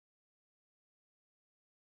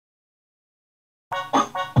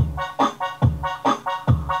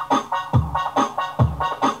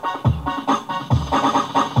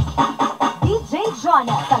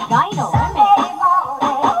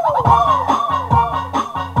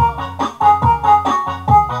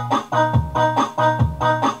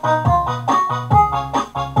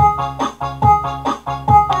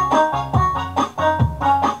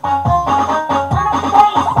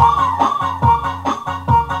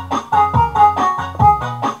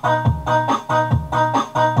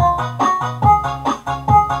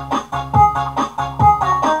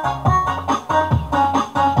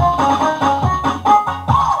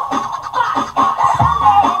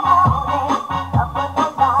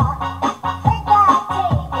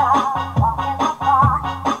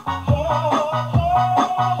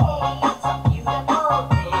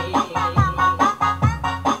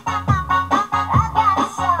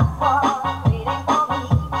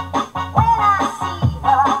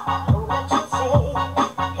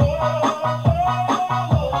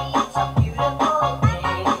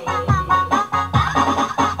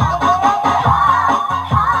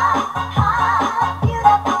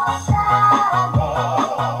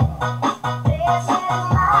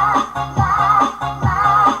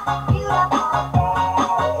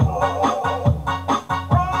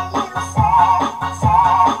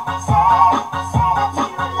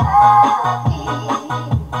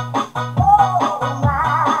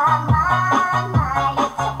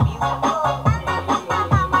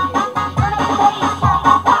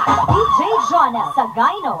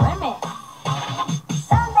Sagayno Remix.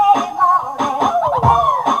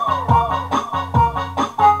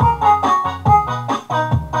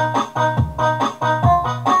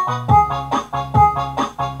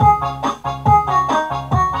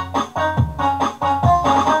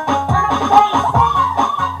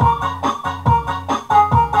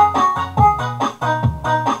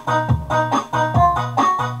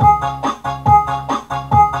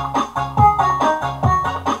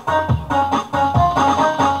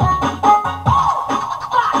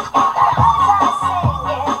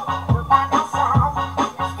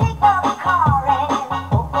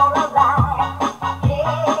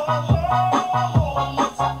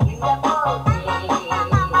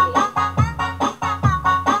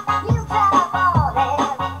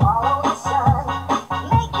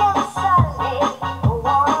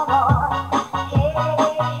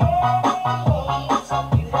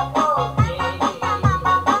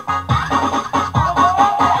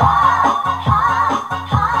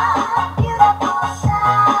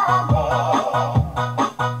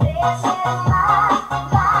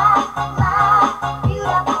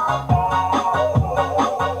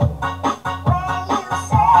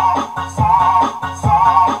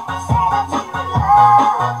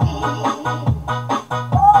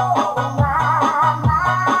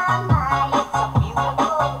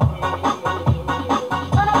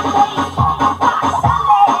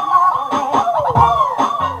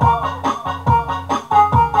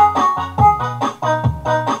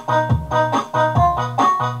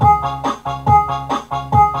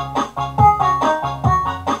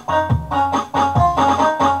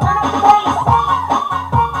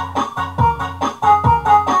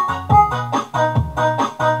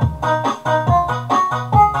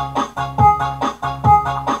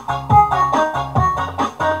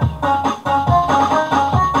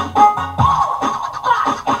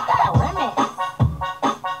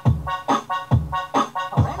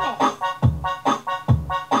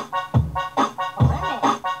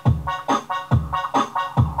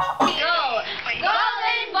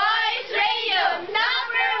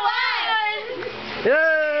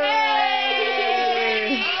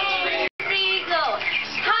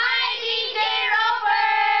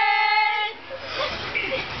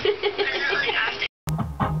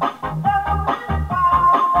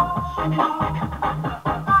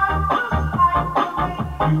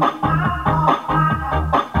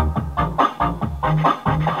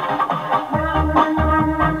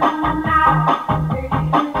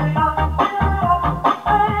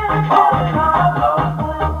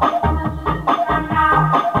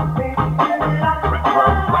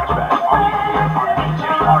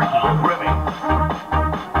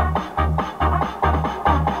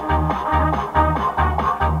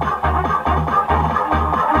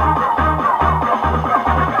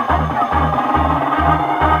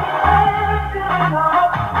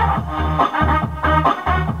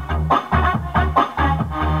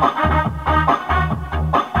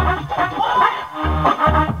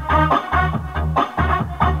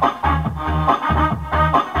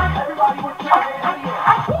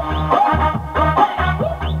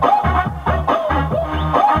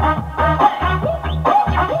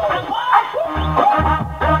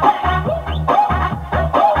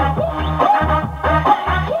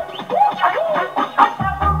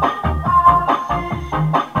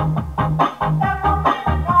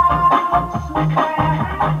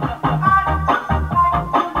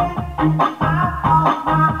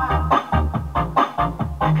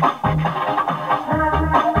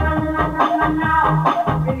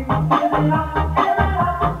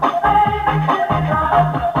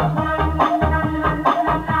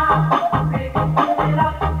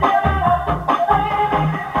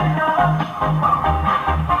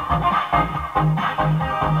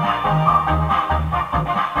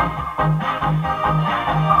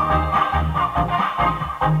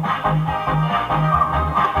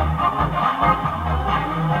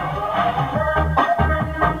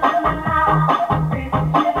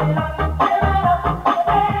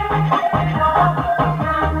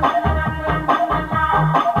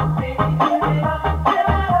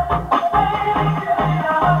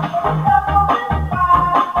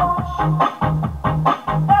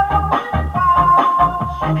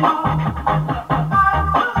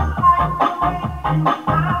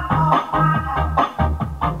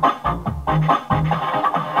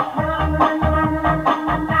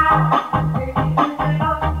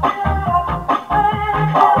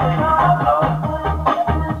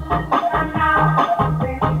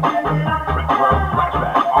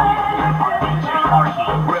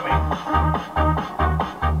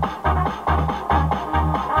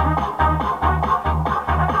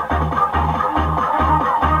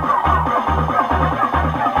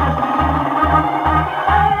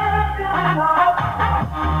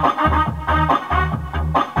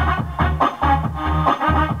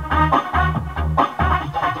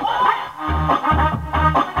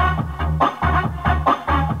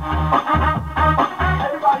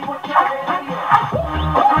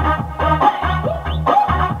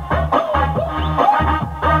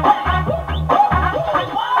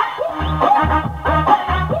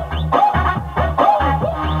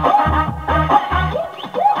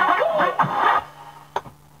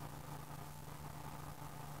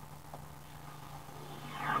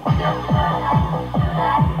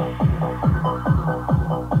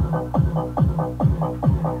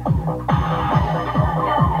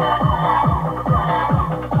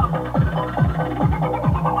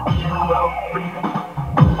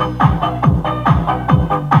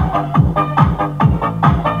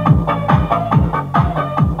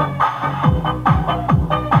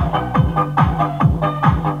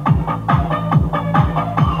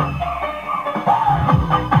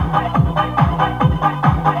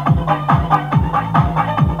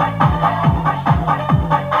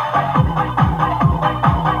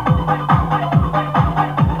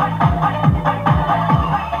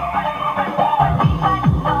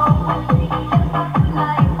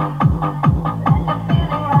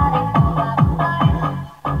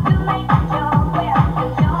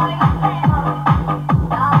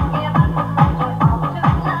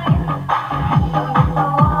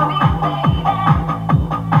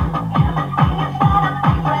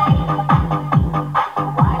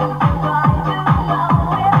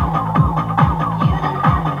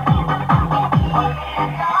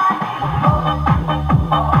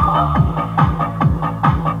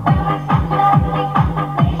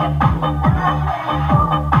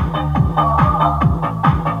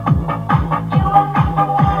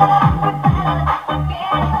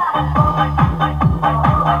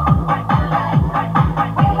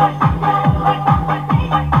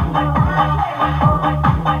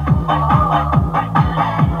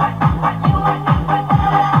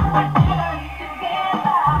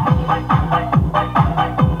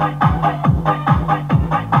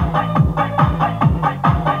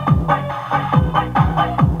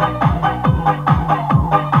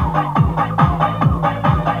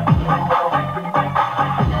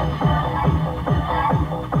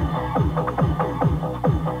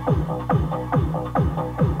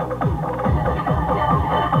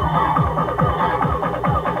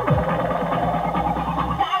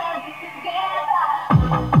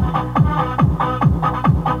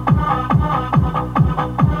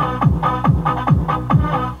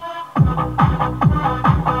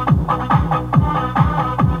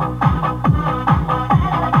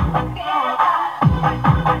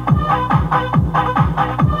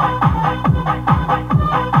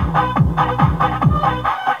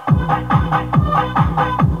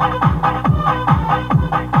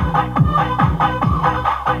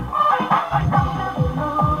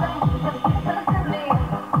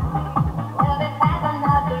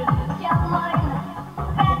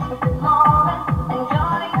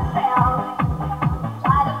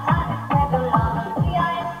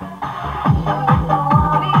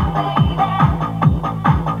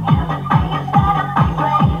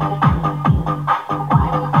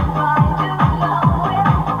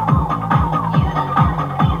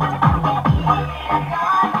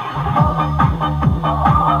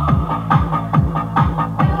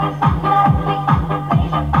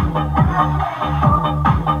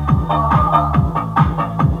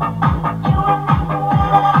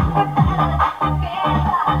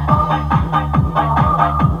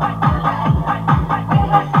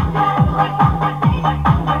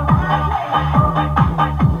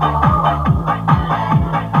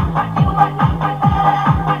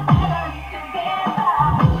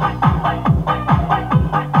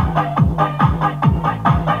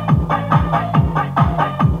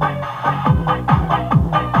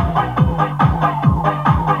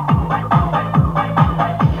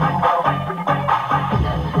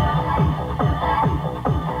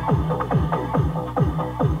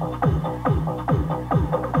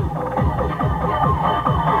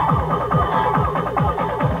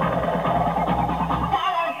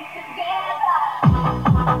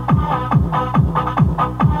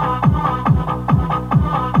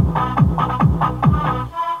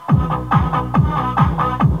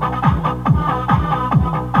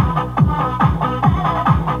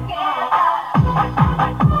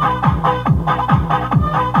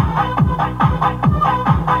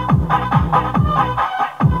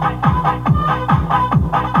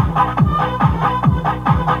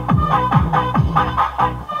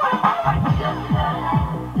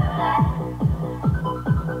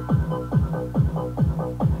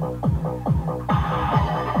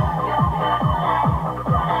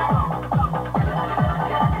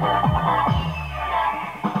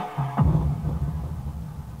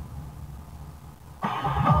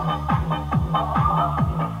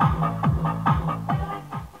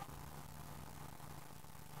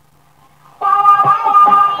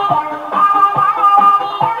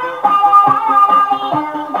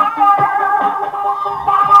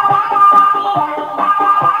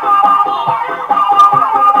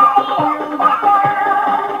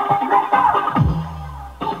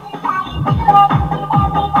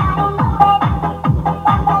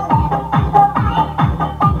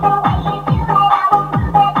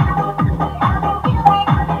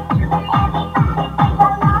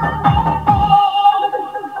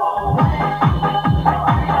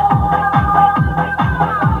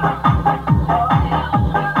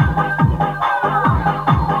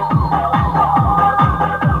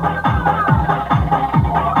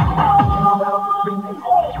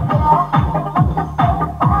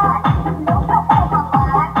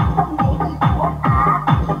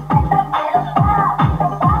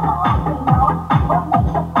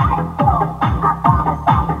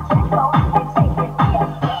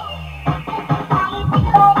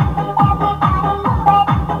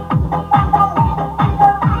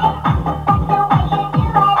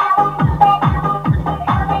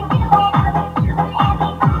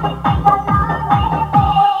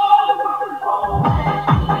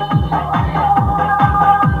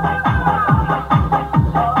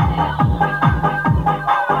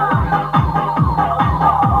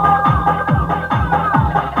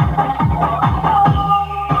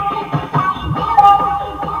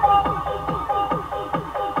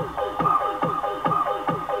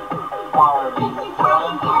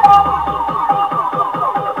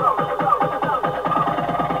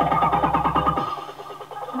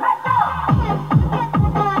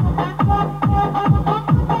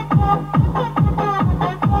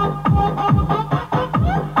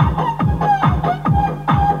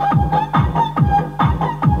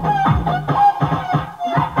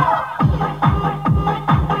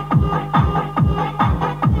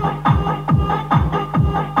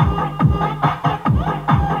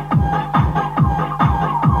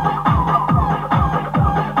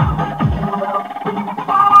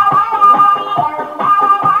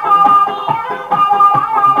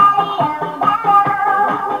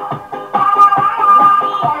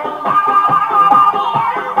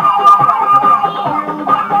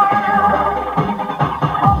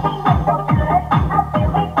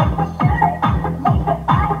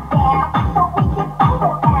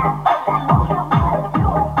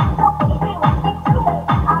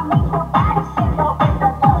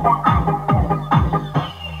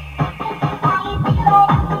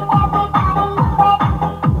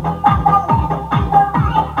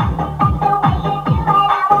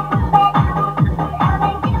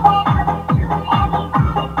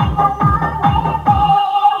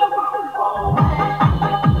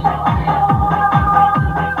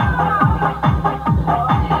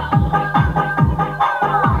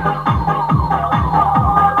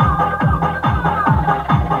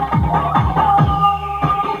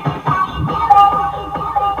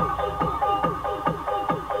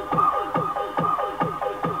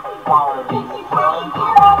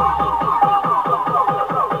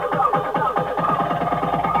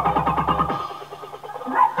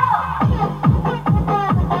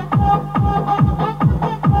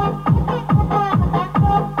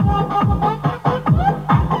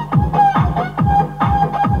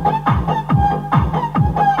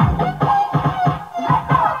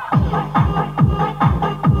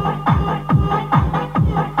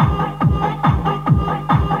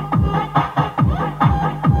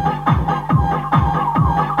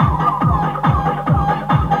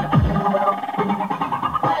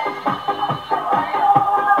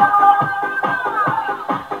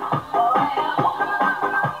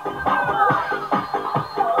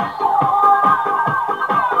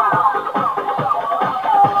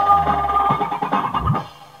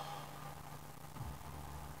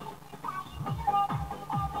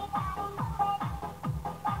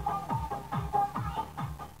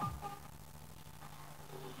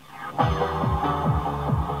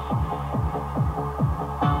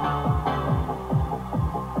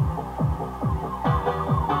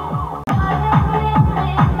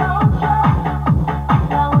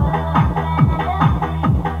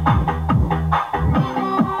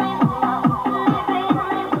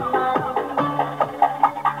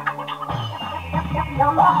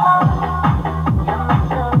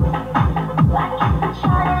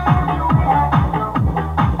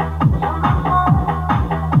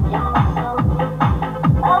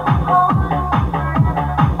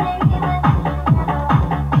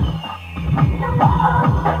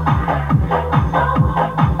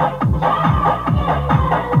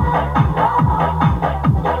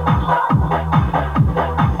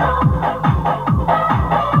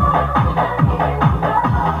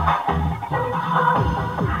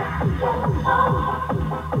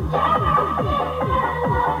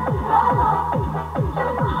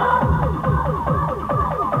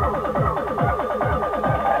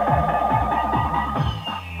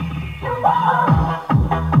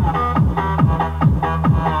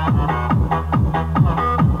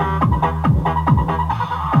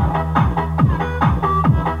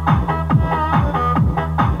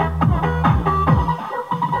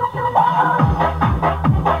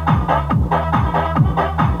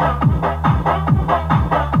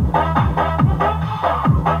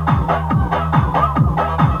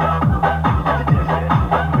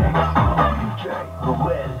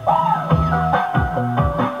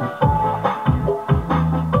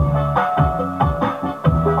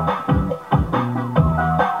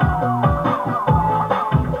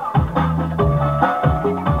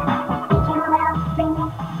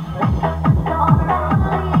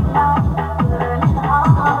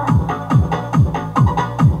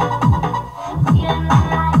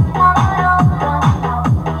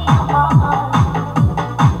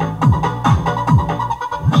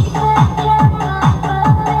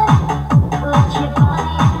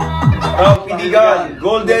 Pinigal,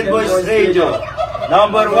 Golden Voice Radio.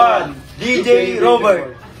 Number 1, DJ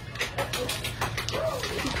Robert.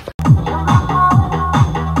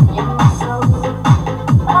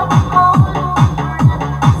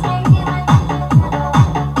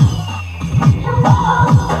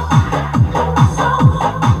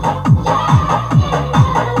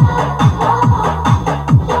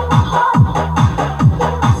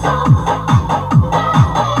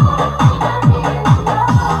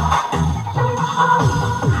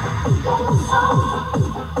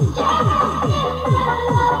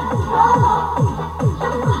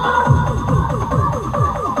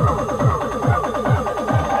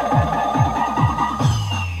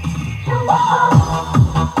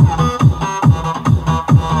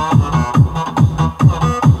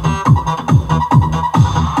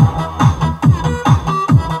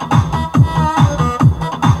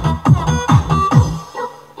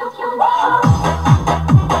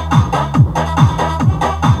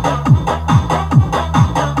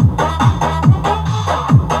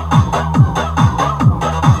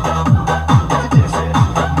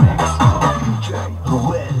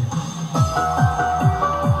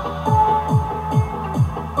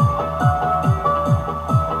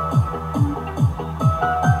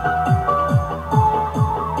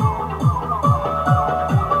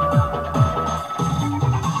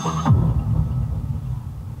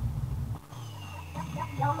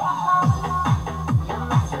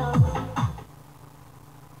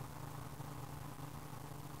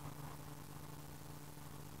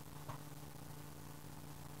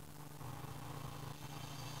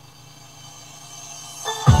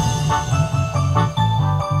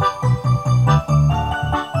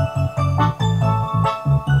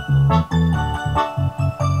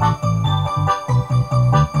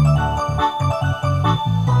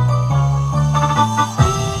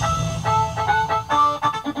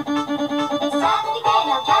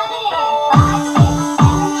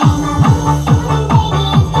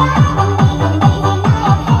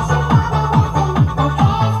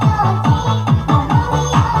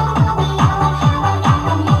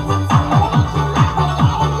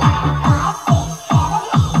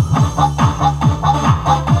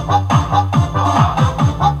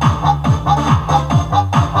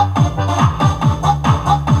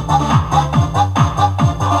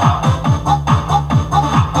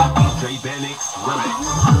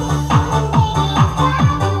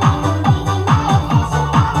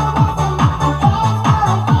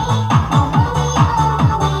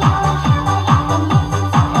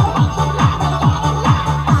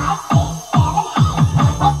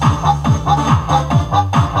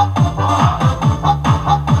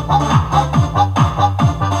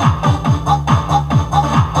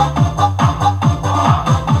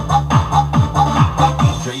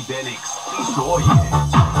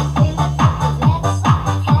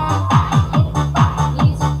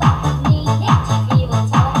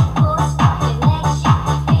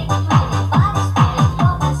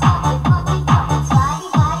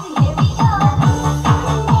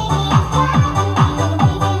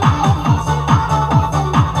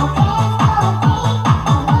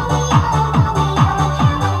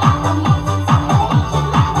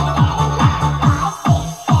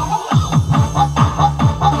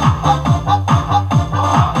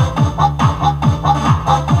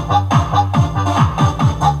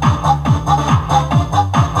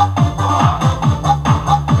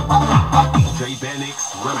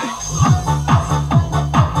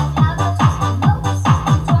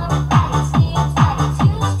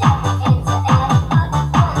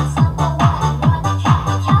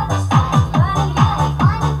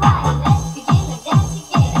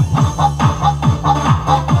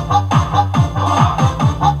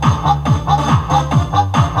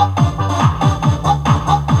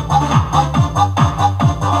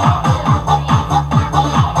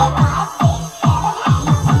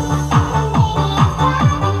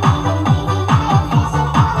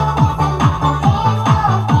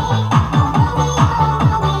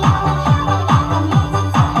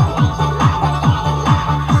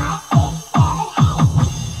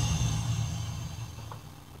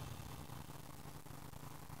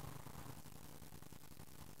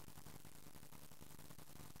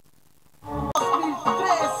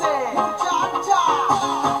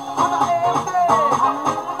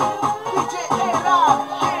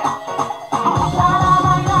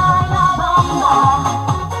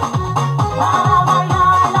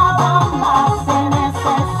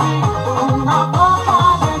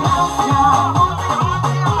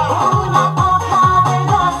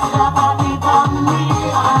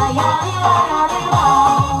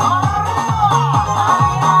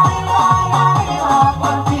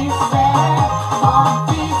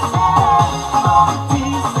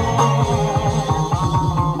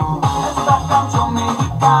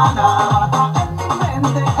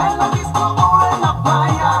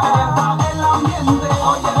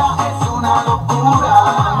 óyela, es una locura.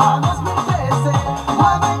 No es mi trece,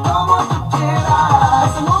 mueve como tú quieras.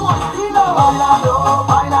 Es un nuevo estilo, bailalo,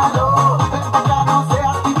 bailalo. Ven pa' acá, no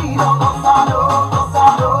seas tímido, gózalo,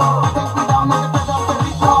 gózalo. Ten cuidado, no te pierdas el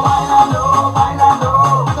ritmo, bailalo, bailalo.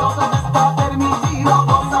 Todo está permitido,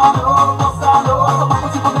 gózalo, gózalo. Hasta abajo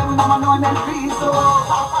sin poner una mano en el piso.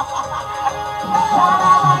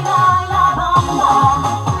 Para bailar la bamba,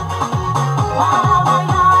 para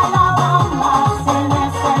bailar la bamba se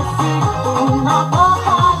necesita una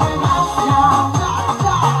poca de gracia,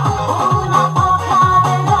 una poca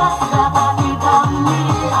de gracia para ti, para mí.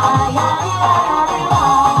 Ay, ay, ay, arriba,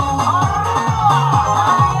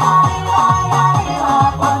 ay, arriba, ay, arriba,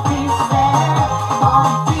 por ti sé, por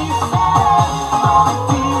ti sé, por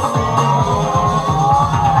ti sé.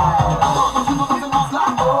 Más la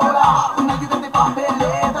hora, una lluvia de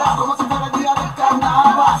papeletas, como si fuera el día del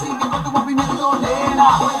carnaval. Sigue con tu movimiento, nena,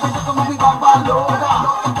 muévete como mi bamba loca.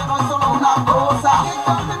 Lo que quiero es solo una cosa, que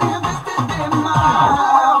cante bien de este tema.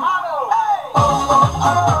 Oh, oh,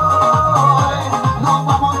 oh, nos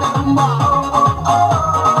vamos de rumba. Oh, oh,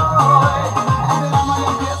 oh, el verano ya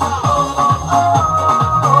empieza. Oh, oh,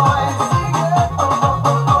 oh, sigue. Oh,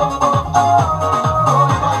 oh, oh, oh,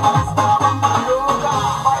 baila esta bamba loca,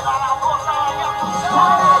 baila la cosa.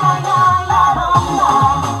 Para bailar la bamba,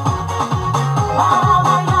 para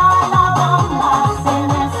bailar la bamba se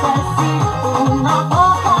necesita una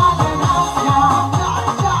poca de gracia,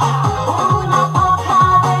 una poca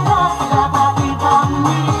de gracia para ti, para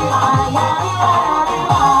mí. Ay, ay, ay,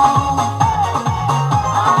 arriba,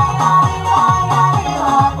 ay, arriba, ay,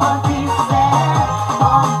 arriba, por ti sé,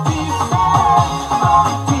 por ti sé, por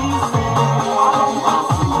ti sé.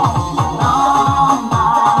 Bamba,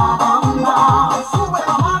 bamba. Sube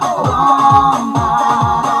la mano, Bamba,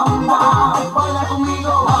 bamba, baila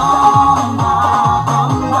conmigo, bamba,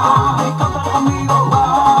 bamba. y canta conmigo,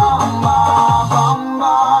 bamba,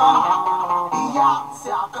 bamba, y ya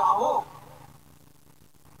se acabó.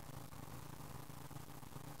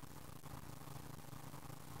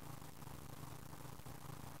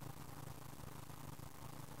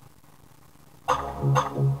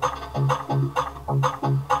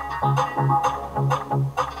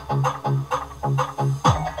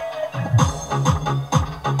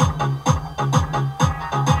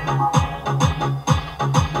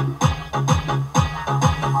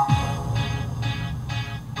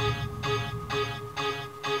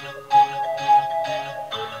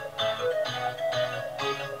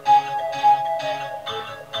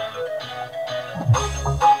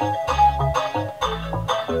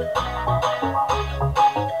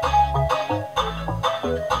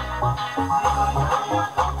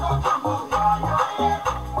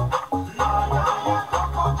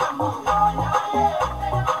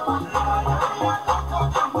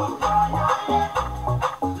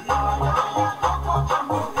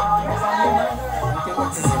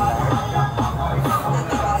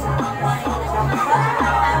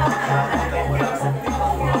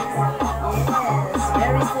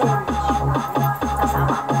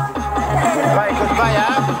 Goodbye, goodbye ha.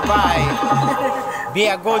 Goodbye. Be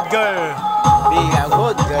a good girl. Be a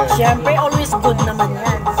good girl. Siyempre, always good naman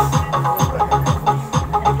yan.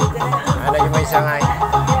 Ano yung may sangay?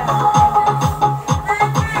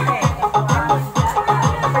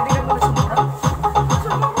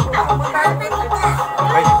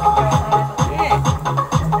 Ay.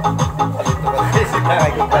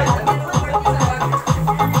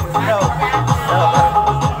 No.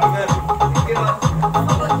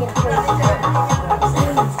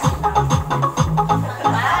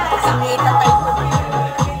 Singita tayo.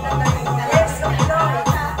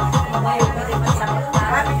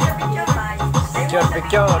 Picture,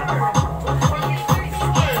 picture.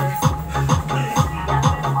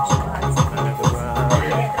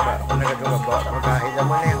 Nagaduga ba? Magkahida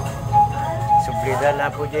mo na yun. Sublidan na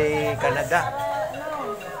po dyan Canada.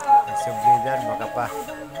 Sublidan,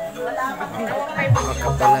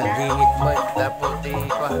 makapalandingit mo. Tapos di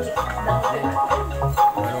pa.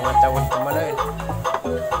 Ano nga tawag ko man yun?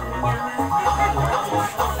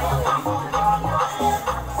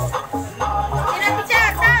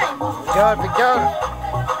 Picture, picture.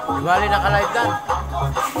 Ibali naka-live dan.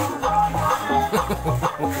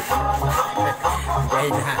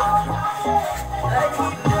 Gaya na.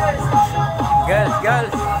 Girls,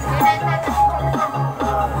 girls.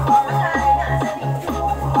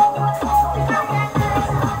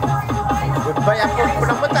 Goodbye ako po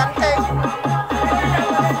ng matante.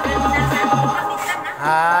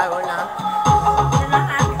 Ah, wala.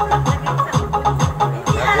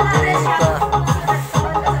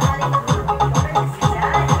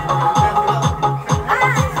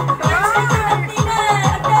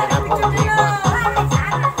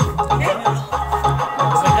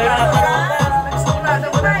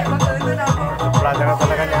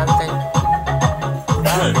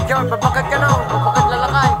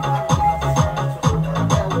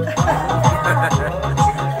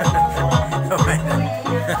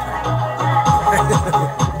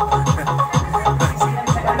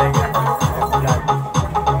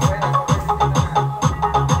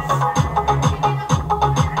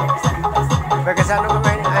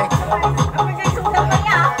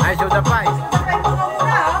 Ay, suda pa eh.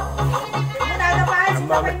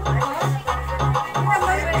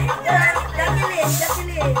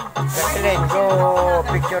 Jacqueline, go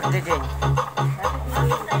picture din.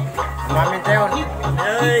 Mamin tayo.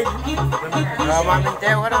 Mamin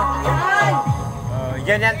tayo, ano?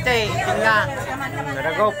 Yan yan, te. Tingnan.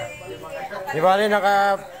 Naragop. Di ba rin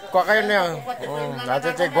nakakuha kayo na yun? Dati,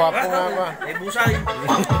 te, gwapo nga ba? Busay.